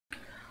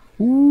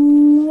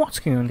What's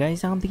going on,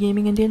 guys? I'm the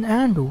Gaming Indian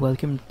and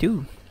welcome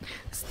to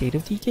State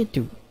of Decay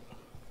 2.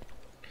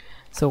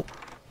 So,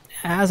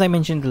 as I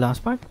mentioned in the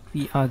last part,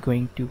 we are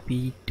going to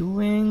be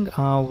doing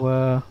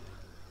our...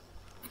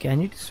 Okay, I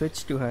need to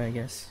switch to her, I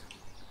guess.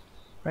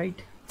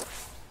 Right?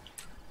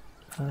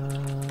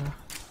 Yeah,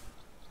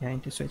 I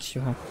need to switch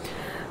to her.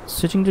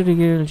 Switching to the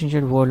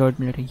relationship warlord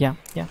military. Yeah.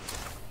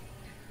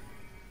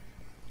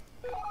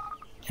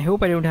 I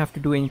hope I don't have to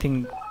do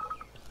anything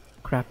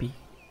crappy.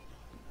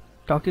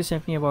 Talk to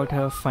Stephanie about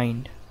her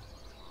find.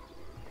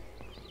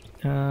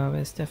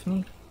 Where's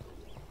Stephanie?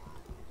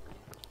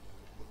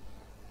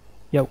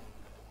 Yo.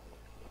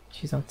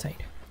 She's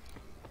outside.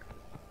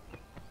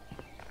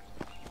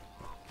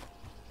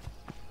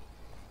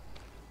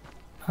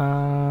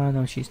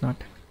 No, she's not.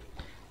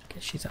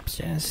 Guess she's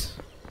upstairs.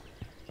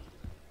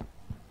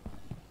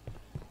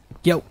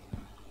 Yo.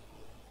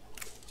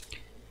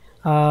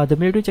 The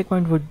military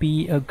checkpoint would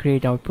be a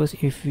great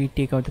outpost if we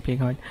take out the plague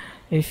heart.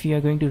 If we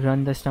are going to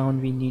run this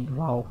town, we need...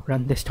 Wow,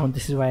 run this town.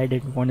 This is why I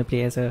didn't want to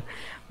play as a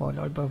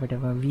warlord, but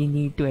whatever. We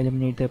need to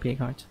eliminate the plague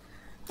hearts.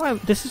 Well,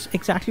 this is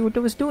exactly what I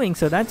was doing,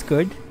 so that's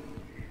good.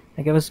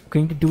 Like, I was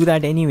going to do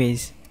that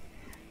anyways.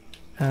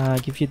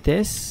 Give you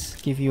this.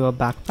 Give you a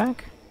backpack.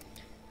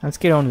 Let's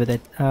get on with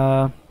it.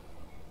 I'll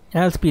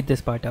speed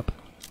this part up.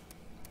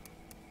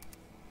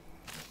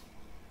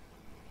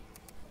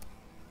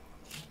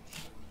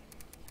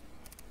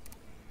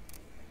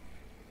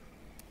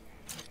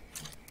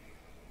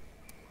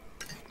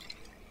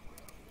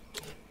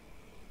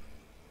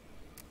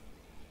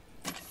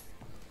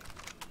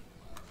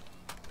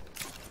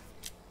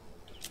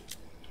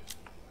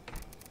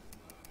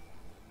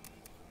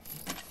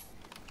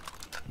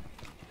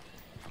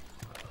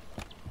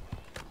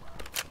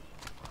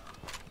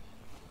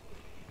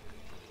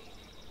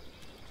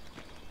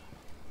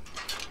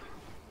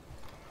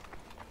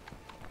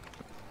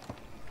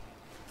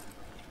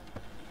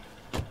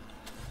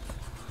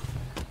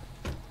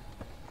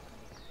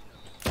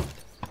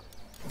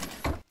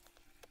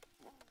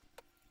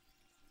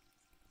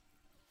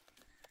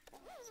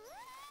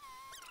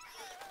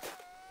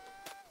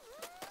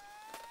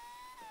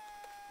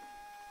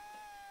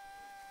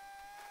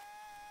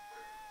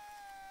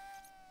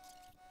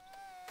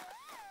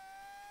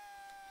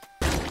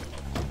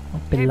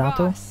 Hey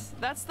boss,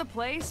 that's the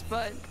place,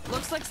 but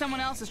looks like someone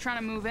else is trying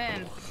to move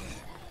in.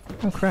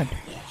 Oh crud.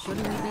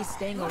 Shouldn't we be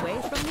staying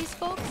away from these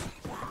folks?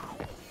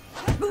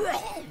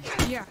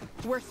 Yeah,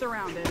 we're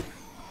surrounded.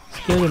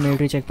 Secure the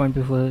military checkpoint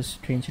before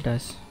stranger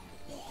does.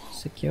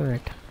 Secure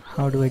it.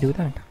 How do I do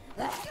that?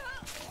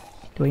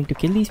 Do I need to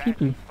kill these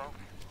people?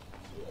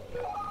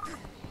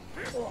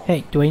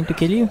 Hey, do I need to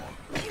kill you?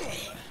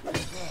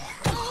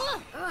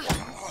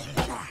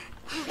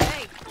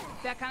 Hey,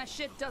 that kind of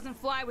shit doesn't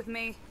fly with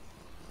me.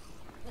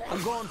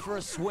 I'm going for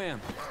a swim.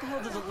 What the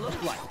hell does it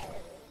look like?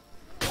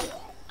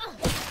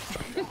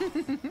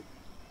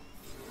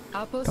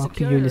 Outpost Talk to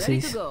secure, ready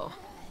Ulysses. to go.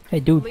 Hey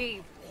dude.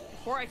 Leave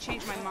before I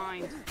change my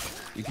mind.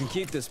 You can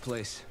keep this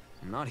place.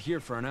 I'm not here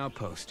for an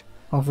outpost.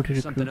 Offer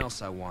to Something recruit.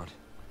 else I want.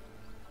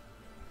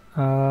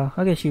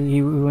 Okay,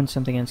 he wants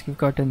something else. You've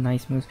got a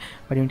nice moves.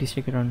 Why don't you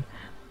stick it on?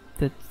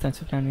 That's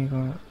the plan we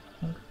go.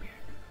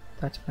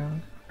 That's a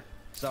plan.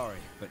 Sorry,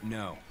 but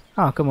no.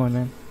 Ah, come on,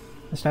 man.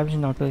 Establish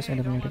an outpost and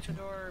Hey, a don't lock the military.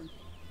 door.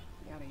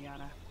 Yada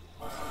yada.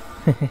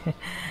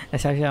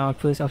 Establish an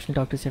outpost. Optional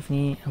talk to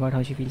Stephanie about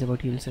how she feels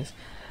about Ulysses.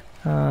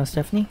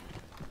 Stephanie,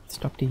 let's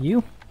talk to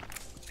you.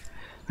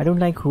 I don't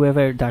like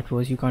whoever that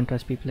was. You can't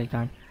trust people like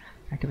that.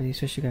 Activity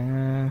switch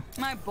to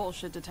My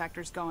bullshit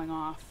detector's going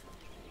off.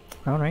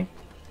 Alright.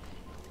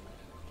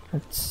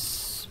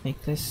 Let's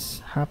make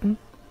this happen.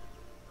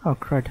 Oh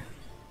crud.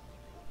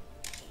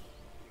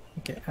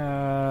 Okay,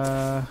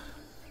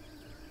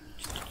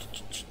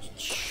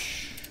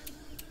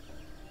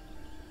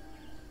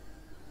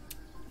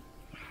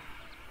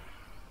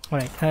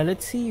 alright,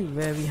 let's see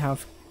where we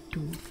have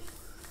to...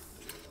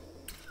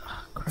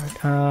 Oh,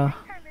 crud.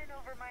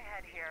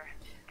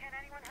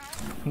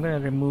 I'm gonna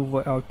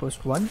remove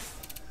outpost 1.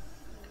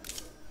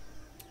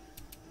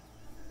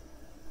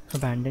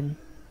 Abandon.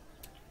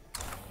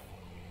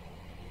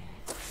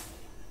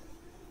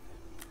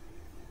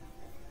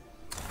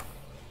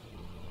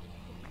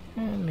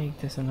 And make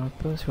this an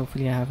outpost.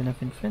 Hopefully I have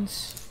enough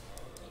influence.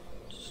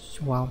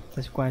 Wow,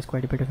 this requires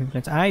quite a bit of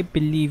influence. I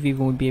believe we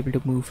won't be able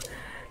to move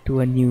to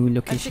a new I've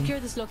location.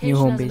 secured this New location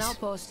home as an base.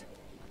 outpost.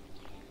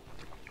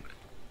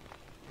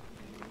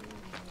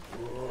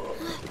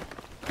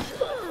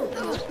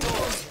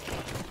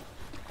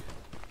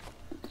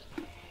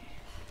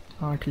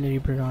 Artillery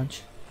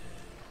barrage.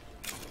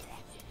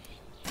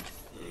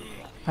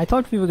 I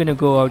thought we were gonna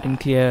go out and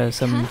clear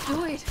some Can't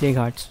do it. plague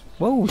hearts.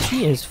 Whoa,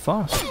 she is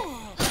fast.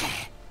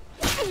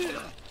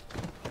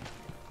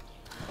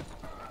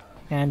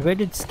 And where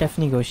did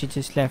Stephanie go? She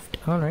just left.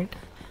 Alright.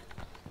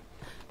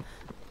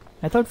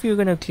 I thought we were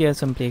gonna clear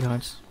some plague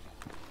hearts.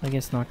 I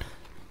guess not.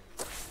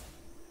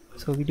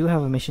 So we do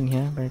have a mission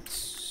here, but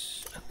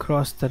it's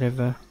across the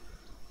river.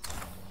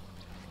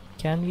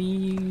 Can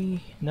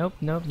we... Nope.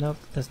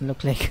 Doesn't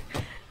look like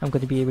I'm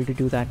going to be able to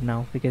do that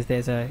now because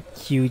there's a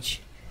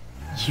huge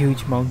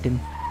mountain.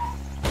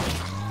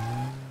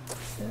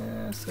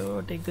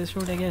 So take this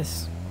road, I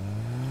guess.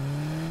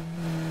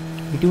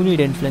 We do need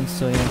influence,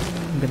 so yeah,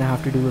 I'm gonna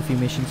have to do a few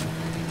missions.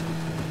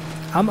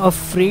 I'm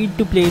afraid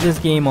to play this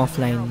game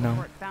offline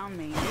now.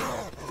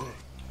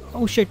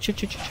 Oh shit.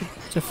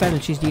 It's a feral.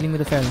 She's dealing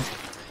with a feral.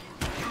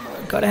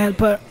 Gotta help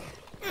her.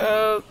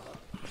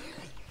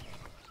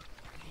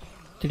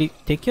 Did he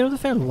take care of the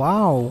feral?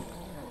 Wow.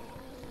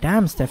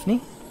 Damn,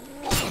 Stephanie.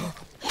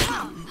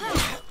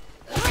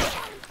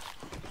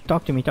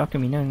 Talk to me.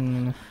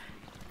 No.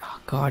 Oh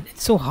god,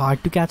 it's so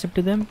hard to catch up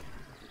to them.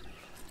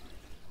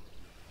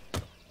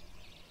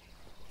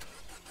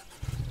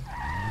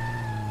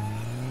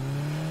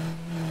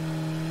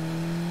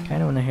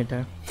 Kinda wanna hit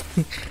her.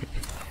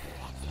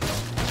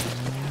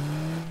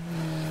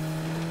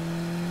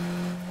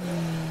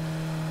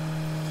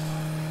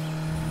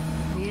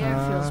 The air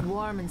feels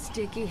warm and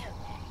sticky.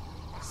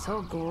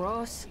 So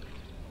gross.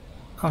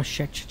 Oh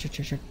shit.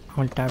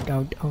 All tapped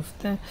out of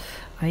the...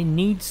 I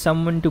need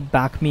someone to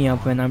back me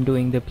up when I'm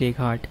doing the plague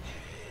heart.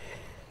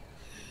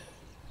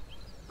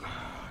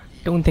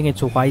 Don't think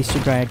it's wise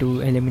to try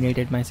to eliminate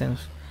it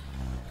myself.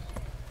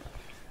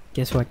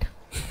 Guess what?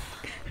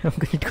 I'm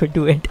going to go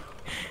do it.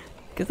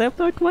 Because I'm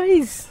not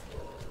wise.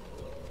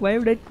 Why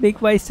would I make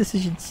wise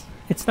decisions?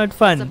 It's not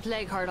fun. It's a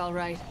plague heart, all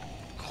right.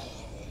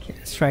 Okay,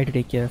 let's try to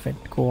take care of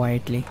it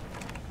quietly.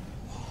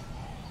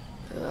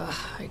 Ugh,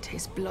 I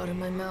taste blood in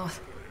my mouth.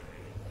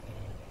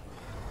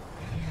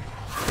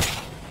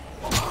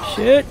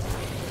 Shit!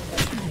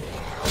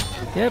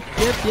 Yep.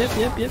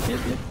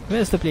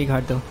 Where's the plague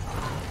heart though?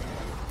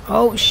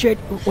 Oh shit!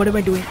 What am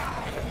I doing?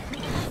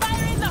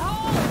 Fire in the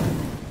hole!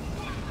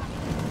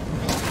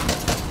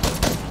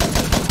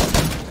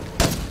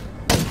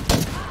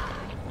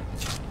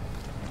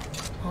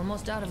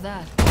 Almost out of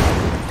that.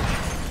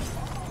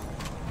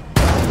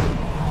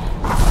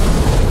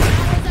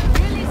 Is that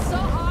really so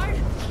hard?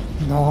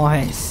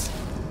 Nice.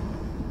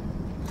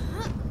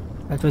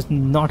 That was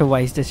not a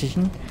wise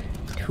decision.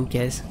 Who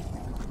cares?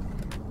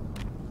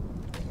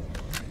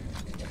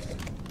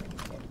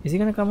 Is he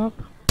gonna come up?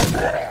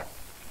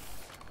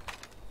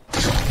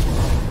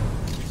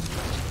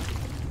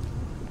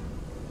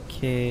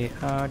 Okay,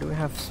 do we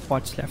have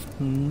spots left?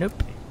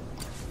 Nope.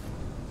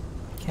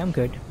 Okay, I'm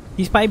good.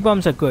 These pipe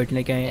bombs are good,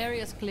 like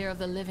Area's clear of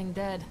the living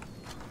dead.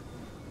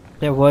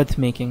 they're worth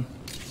making.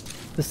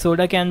 The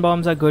soda can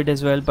bombs are good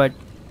as well, but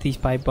these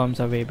pipe bombs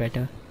are way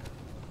better.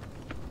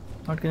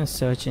 Not gonna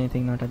search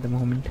anything, not at the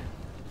moment.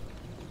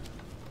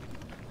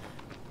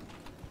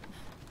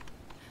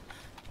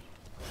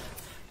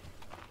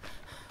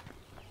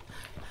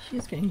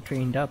 She's getting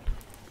trained up.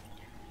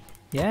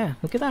 Yeah,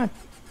 look at that.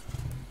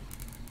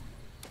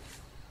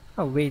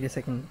 Oh wait a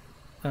second.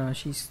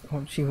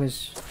 She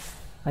was.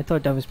 I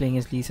thought I was playing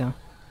as Lisa.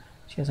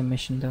 She has a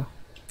mission though.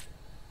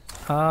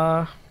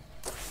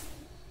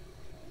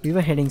 We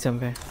were heading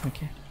somewhere.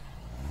 Okay.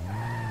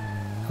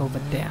 Over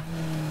there.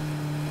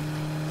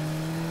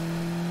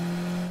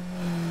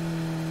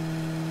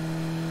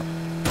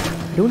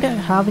 Don't I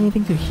have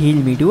anything to heal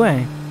me, do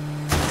I?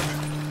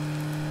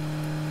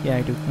 Yeah,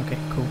 I do. Okay,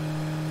 cool.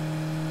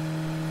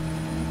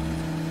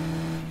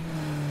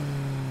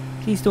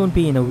 Please don't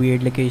be in a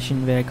weird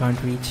location where I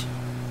can't reach.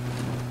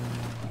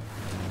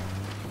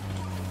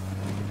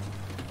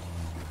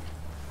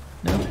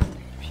 Nope,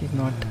 she's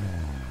not.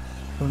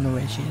 Don't know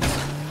where she is.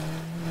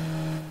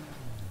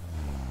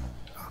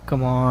 Oh,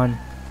 come on.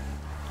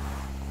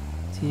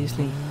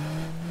 Seriously.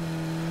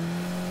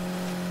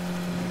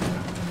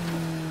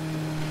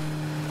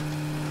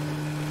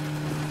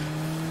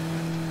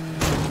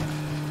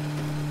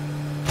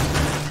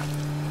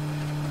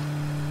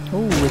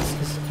 Oh,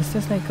 it's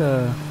just like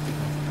a...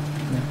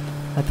 No,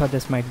 I thought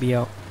this might be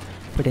a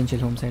potential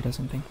home site or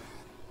something.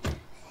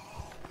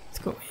 Let's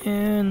go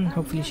in.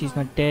 Hopefully she's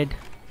not dead.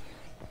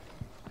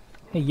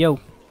 Hey, yo.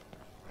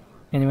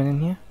 Anyone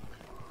in here?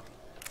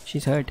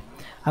 She's hurt.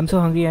 I'm so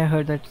hungry. I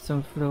heard that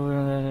some...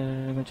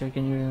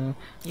 Can you...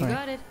 You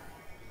got it.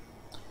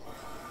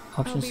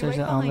 Options I'll search be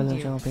the right Armwell behind gun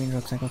shop, opening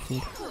rucksack of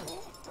food.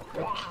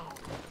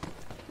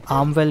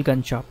 Armwell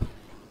gun shop.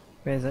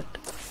 Where is it?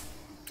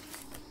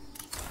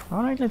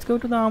 Alright, let's go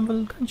to the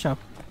Armwell gun shop.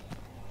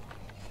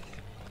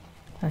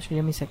 Actually,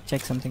 let me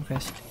check something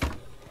first.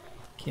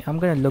 Okay, I'm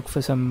gonna look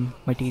for some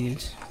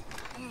materials.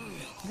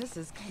 This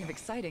is kind of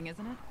exciting,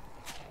 isn't it?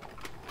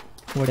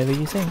 Whatever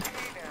you say.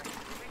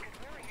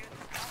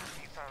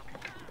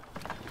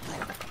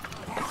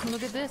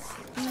 Look at this.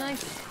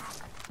 Nice.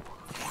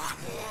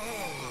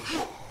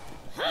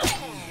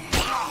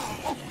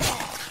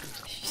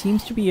 She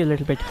seems to be a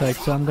little bit hurt,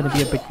 so I'm gonna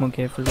be a bit more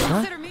careful with her.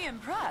 Consider me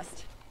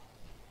impressed.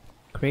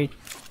 Great.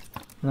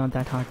 Not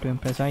that hard to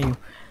impress, are you?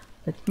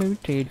 Let me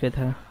trade with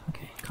her.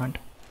 Okay, can't.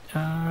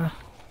 Oh.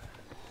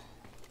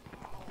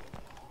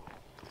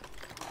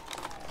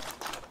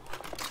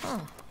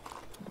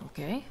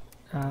 Okay.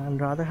 I'll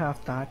rather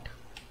have that.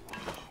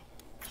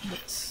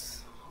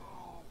 Yes.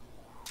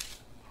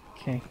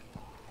 Okay.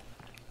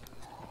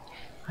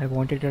 I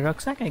wanted a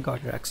rucksack, I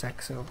got a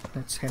rucksack. So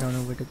let's head on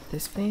over to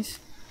this place,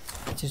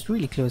 which is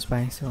really close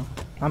by, so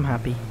I'm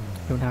happy.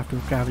 Don't have to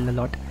travel a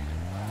lot.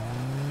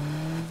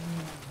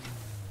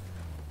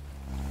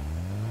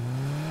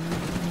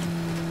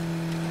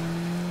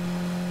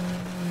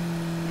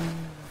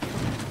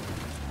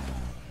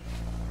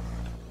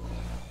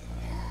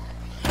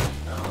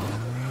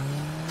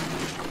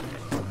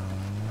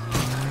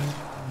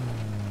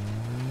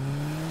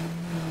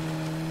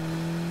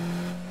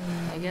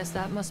 I guess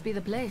that must be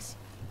the place.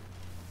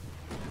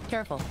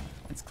 Careful,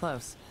 it's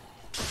close.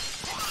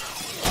 That's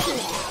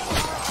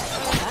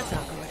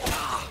not good.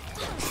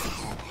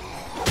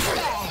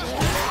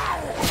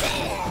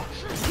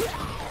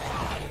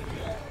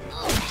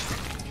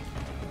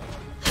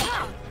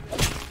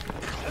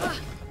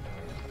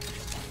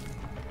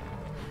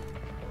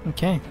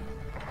 Okay.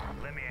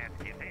 Let me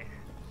ask you this.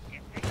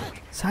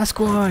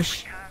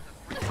 Sasquatch!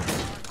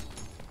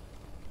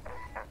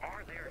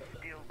 Are there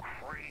still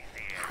crazy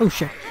Oh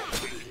shit.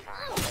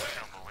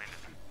 stumble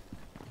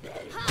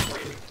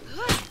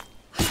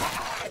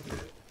into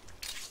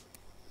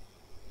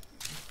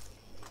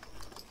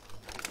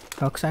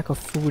Rucksack of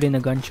food in a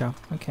gun shop.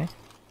 Okay.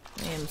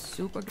 I am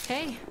super.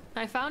 Hey,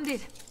 I found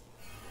it.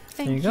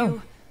 Thank There you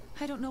go.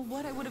 I don't know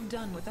what I would have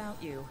done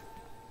without you.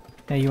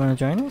 Yeah, you wanna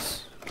join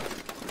us?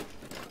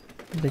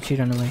 Did she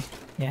run away?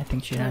 Yeah, I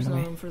think she There's ran no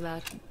away. room for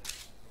that.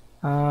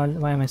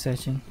 Why am I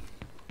searching?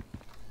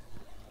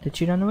 Did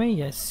she run away?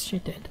 Yes, she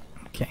did.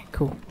 Okay,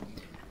 cool.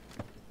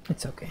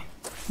 It's okay.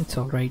 It's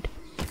alright.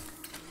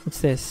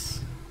 What's this?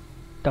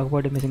 Talk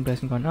about a missing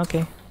person gone.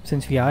 Okay,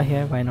 since we are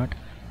here, why not?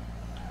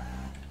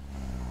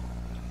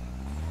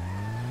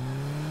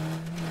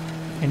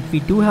 And we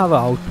do have an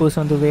outpost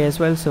on the way as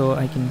well, so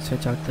I can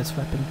switch out this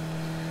weapon.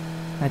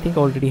 I think I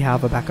already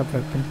have a backup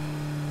weapon.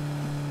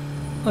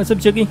 What's up,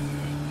 Chucky?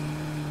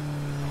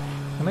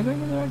 Am I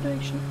going in the right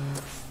direction?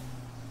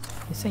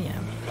 Yes, I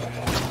am.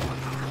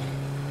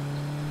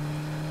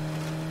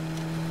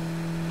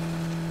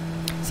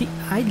 See,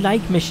 I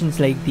like missions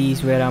like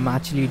these where I'm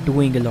actually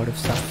doing a lot of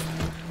stuff.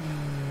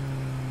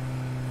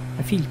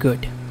 I feel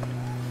good.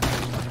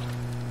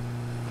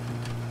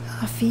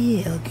 I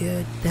feel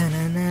good. Da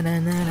 -na -na -na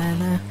 -na -na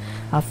 -na.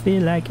 I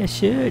feel like I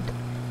should.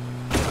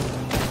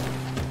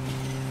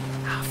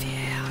 I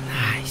feel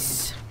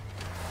nice.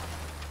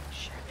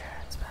 Sugar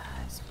and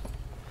spice.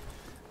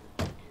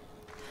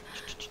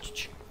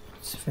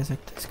 Let's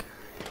visit this guy.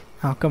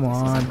 Oh, come This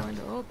on. isn't going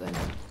to open.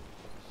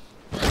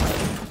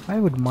 Why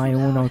would my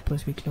own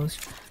outpost be closed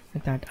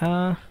like that?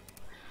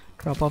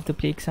 Drop off the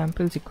plague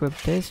samples, equip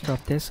this,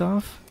 drop this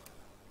off.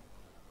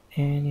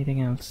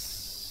 Anything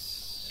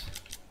else?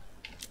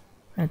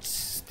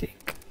 Let's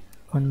take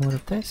one more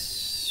of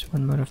this,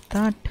 one more of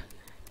that,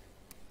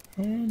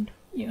 and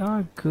we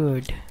are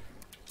good.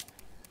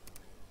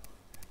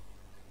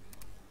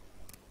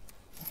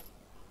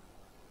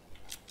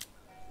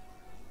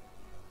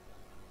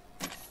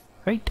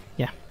 Right?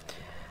 Yeah.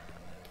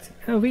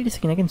 Oh, wait a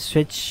second, I can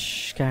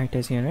switch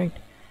characters here, right?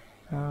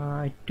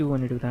 I do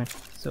want to do that.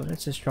 So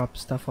let's just drop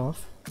stuff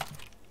off.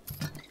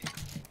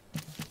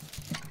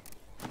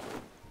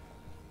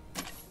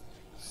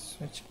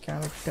 Switch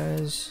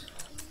characters.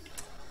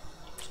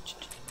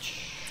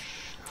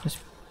 Just,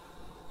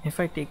 if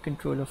I take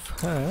control of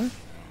her.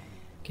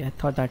 Okay, I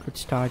thought that would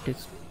start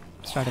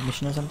a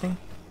mission or something.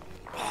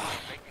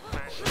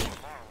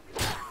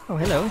 Oh,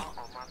 hello.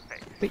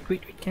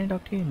 Wait, can I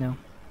talk to you now?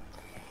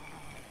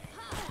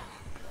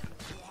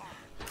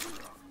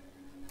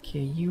 Okay,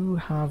 you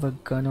have a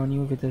gun on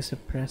you with a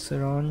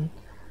suppressor on,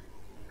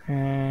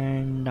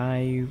 and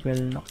I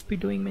will not be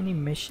doing many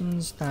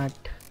missions that...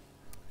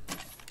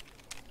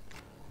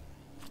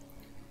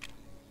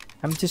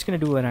 I'm just gonna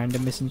do a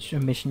random mission,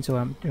 so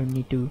I don't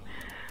need to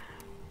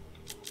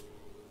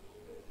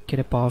get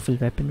a powerful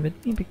weapon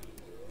with me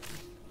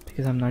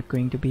because I'm not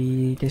going to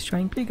be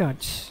destroying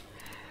playguards.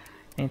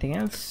 Anything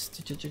else?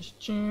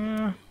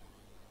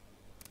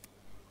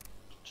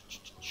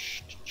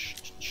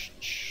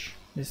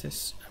 This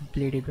is a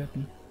bladed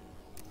weapon.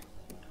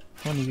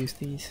 I want to use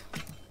these.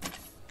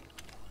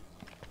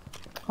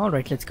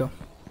 Alright, let's go.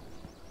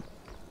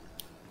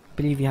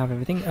 Believe we have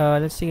everything.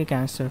 Let's take a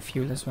canister of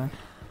fuel as well,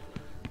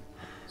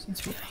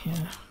 since we are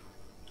here.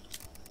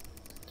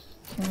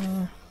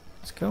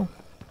 Let's go.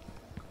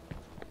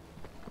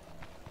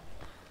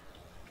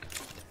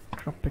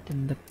 Drop it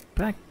in the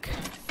back.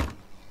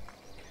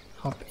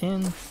 Hop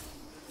in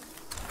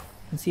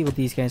and see what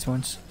these guys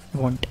want.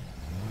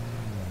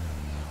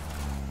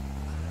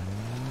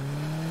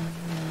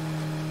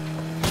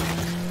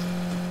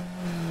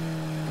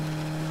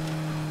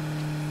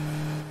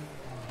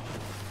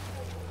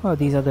 Oh,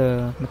 these are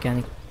the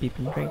mechanic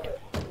people, right?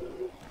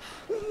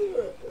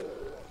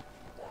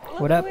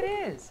 What up? Look who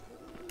it is.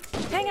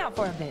 Hang out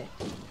for a bit.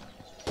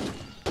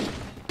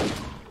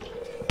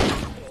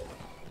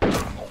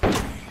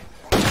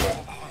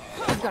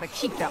 I've got to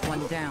keep that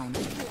one down.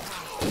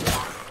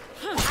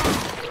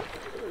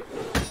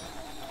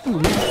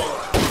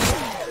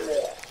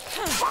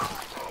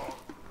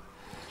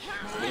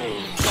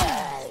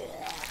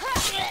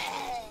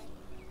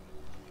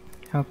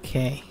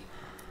 Okay.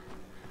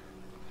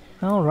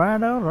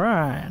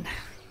 Alright.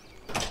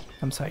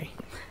 I'm sorry.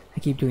 I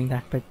keep doing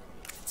that, but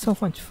it's so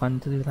much fun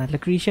to do that.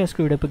 Lucretia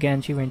screwed up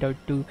again. She went out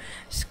to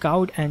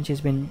scout and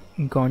she's been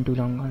gone too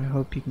long. I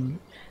hope you can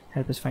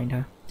help us find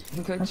her.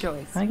 Good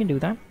choice. I can do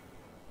that.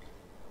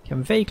 Okay,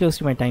 I'm very close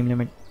to my time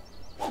limit.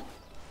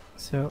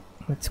 So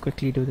let's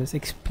quickly do this.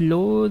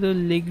 Explore the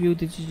lake view.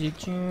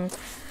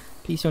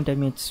 Please don't tell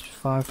me it's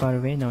far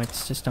away. No,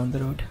 it's just down the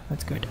road.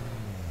 That's good.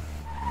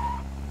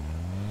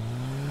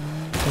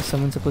 Is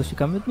someone supposed to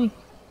come with me?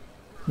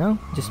 No?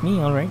 Just me?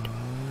 Alright.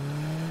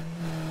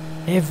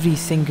 Every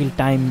single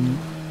time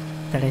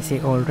that I say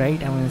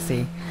alright, I want to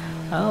say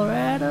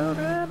alright.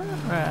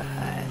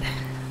 I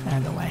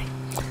don't know why.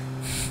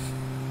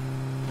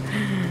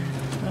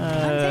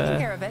 I'm taking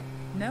care of it.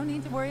 No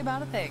need to worry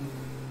about a thing.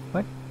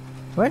 What?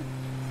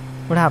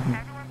 What happened?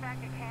 Everyone back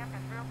at camp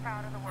is real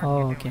proud of the work Oh,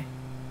 you're okay.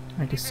 I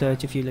had to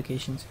search a few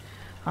locations.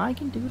 I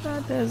can do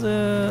that. There's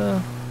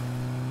a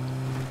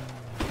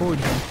code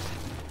here.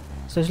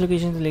 Search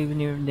locations in the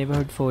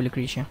neighborhood for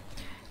Lucretia.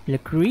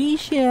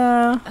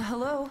 Lucretia!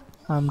 Hello?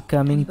 I'm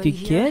coming Anybody to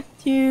here? get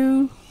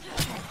you.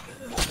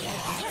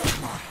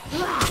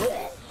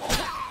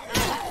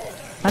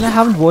 And I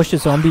haven't watched a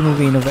zombie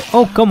movie in a while.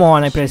 Oh, come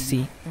on, I pressed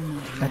C.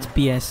 That's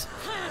BS.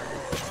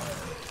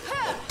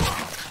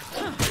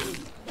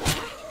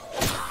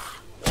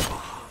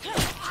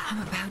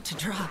 I'm about to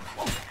drop.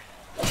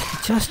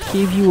 I just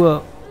gave you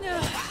a...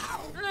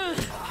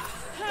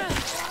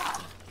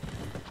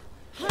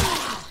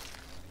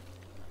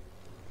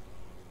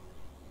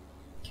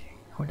 Okay,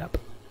 hold up.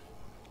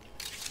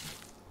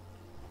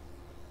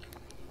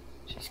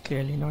 She's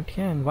clearly not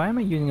here. And why am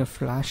I using a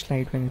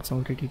flashlight when it's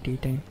already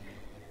daytime?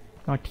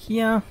 Not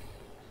here.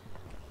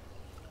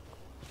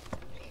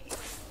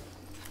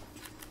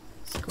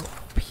 Let's go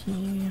up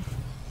here.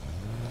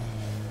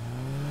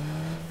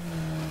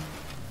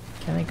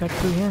 Can I cut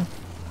through here?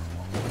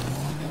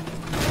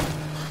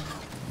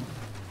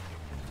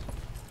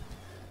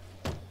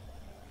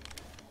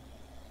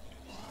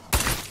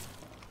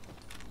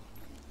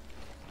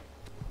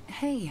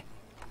 Hey,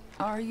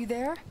 are you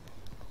there?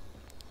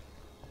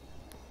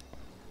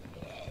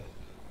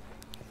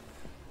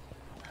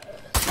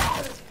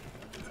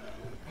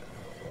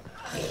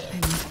 I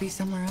must be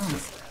somewhere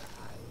else.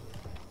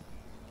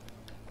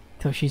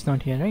 So she's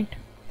not here, right?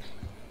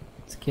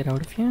 Let's get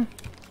out of here.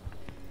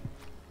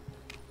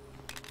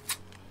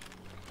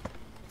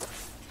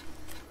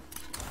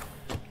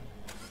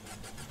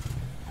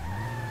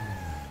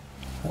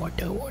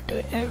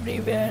 Water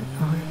everywhere.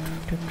 Oh, I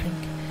have to drink.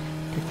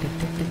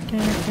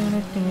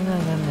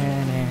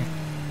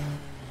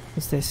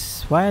 What's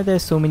this? Why are there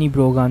so many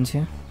brogans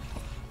here?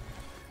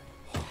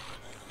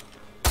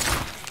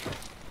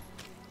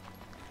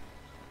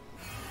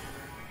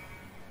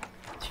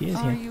 She is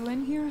Are here. you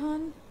in here,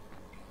 hon?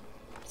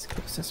 Let's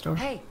close this door.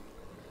 Hey,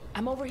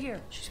 I'm over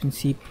here. She's been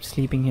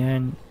sleeping here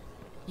and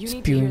You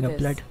need to spewing hear up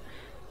this. blood.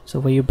 So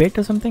were you bit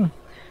or something?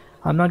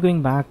 I'm not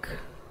going back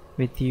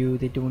with you.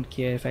 They don't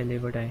care if I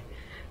live or die.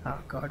 Oh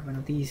god, one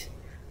of these.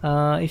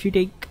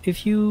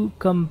 If you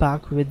come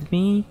back with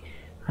me,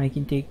 I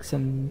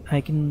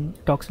can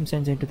talk some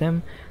sense into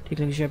them. Take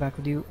Lakeisha back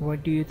with you.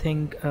 What do you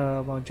think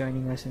about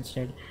joining us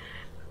instead?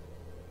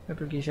 Let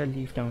Lakeisha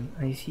leave town.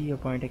 I see your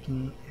point. I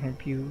can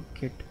help you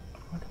get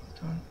out of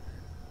town.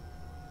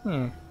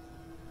 Hmm.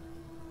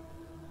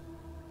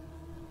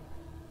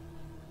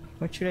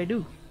 What should I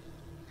do?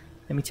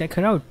 Let me check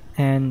her out.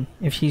 And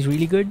if she's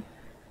really good,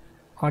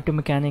 auto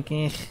mechanic,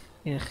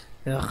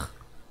 ugh.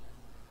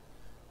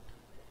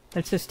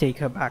 Let's just take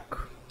her back.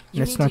 You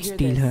Let's need to not hear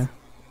steal this. her.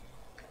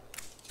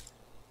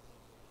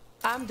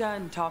 I'm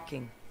done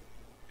talking.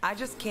 I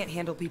just can't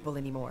handle people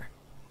anymore.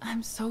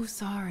 I'm so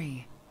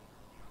sorry.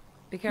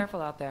 Be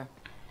careful out there.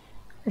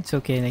 It's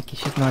okay, like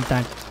she's not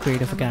that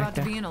great of a I'm about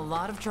to character. be in a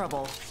lot of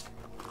trouble.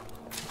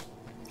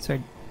 So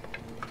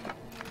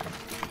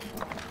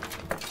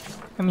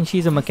I mean,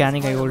 she's a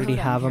mechanic. I quite a already load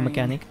I'm have a carrying.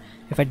 mechanic.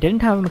 If I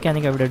didn't have a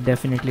mechanic, I would have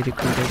definitely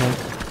recruited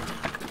her.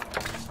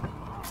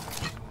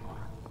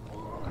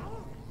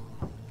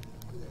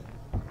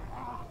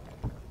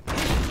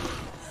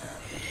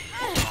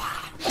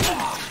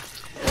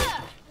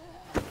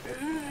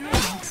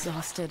 I'm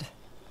exhausted.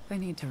 I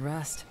need to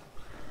rest.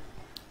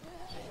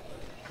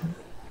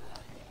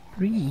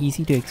 Really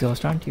easy to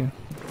exhaust, aren't you?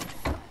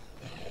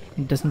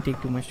 It doesn't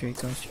take too much to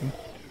exhaust you.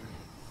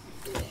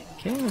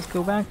 Okay, let's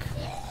go back.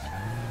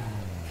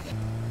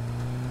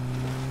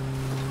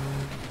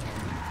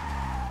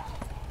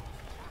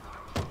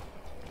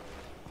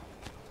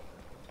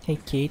 Hey,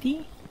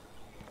 Katie?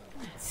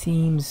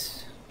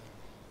 Seems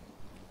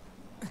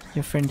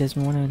your friend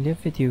doesn't want to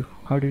live with you.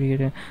 How did you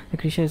get her?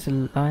 Lucretia is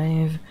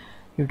alive.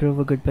 You drove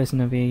a good person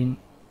away.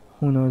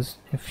 Who knows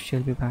if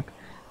she'll be back.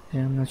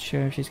 I'm not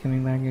sure if she's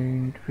coming back. You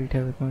need to treat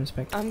her with more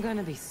respect. I'm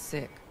gonna be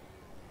sick.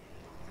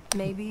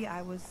 Maybe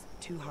I was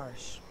too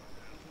harsh.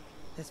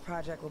 This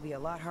project will be a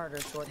lot harder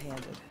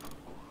short-handed.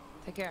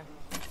 Take care.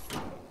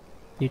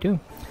 You too.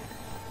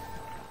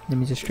 Let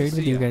me just trade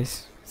with see you ya.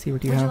 guys. See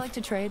what you Would you have. like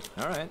to trade?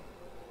 All right.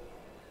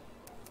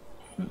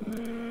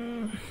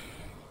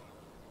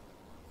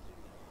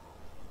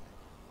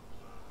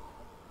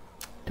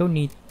 Don't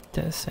need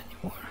this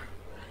anymore.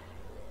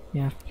 We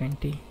have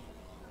plenty.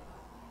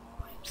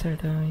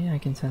 Yeah, I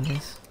can sell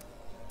this.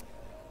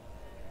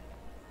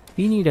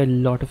 We need a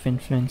lot of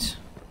influence.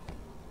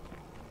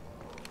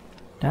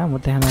 Damn,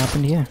 what the hell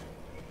happened here?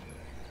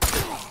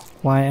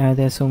 Why are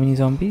there so many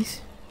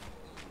zombies?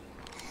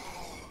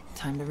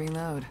 Time to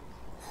reload.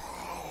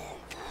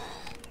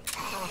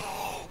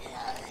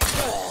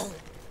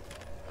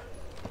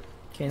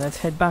 Okay, let's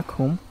head back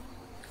home.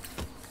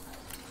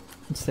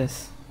 What's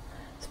this?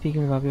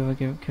 Speaking of Bobby, we're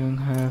giving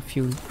her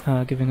fuel,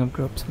 giving her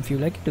group some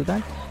fuel. I can do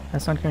that.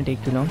 That's not gonna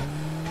take too long.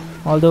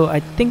 Although I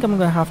think I'm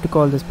gonna have to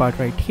call this part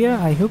right here.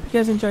 I hope you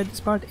guys enjoyed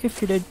this part.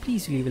 If you did,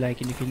 please leave a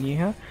like, and if you're new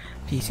here,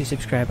 please do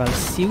subscribe. I'll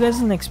see you guys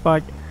in the next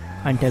part.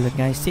 Until then,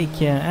 guys, take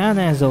care, and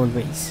as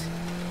always,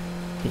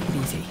 take it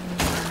easy.